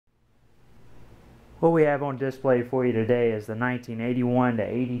What we have on display for you today is the 1981 to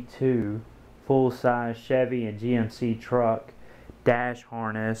 82 full-size Chevy and GMC truck dash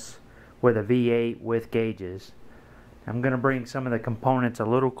harness with a V8 with gauges. I'm going to bring some of the components a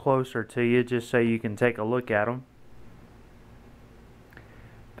little closer to you just so you can take a look at them.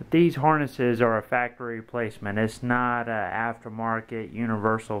 But these harnesses are a factory replacement. It's not an aftermarket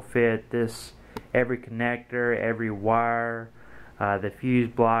universal fit. Every connector, every wire, the fuse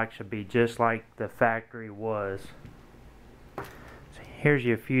block should be just like the factory was. So here's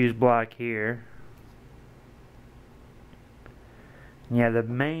your fuse block here. And you have the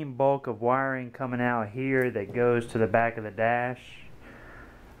main bulk of wiring coming out here that goes to the back of the dash.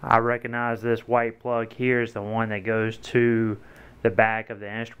 I recognize this white plug here is the one that goes to the back of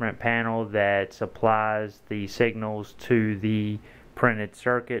the instrument panel that supplies the signals to the printed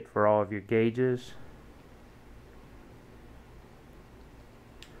circuit for all of your gauges.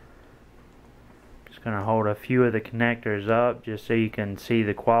 Just going to hold a few of the connectors up just so you can see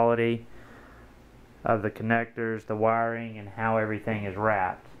the quality of the connectors, the wiring, and how everything is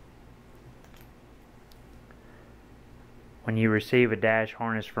wrapped. When you receive a dash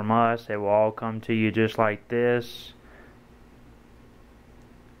harness from us, it will all come to you just like this.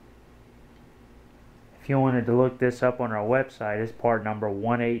 If you wanted to look this up on our website, it's part number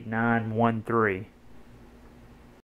 18913.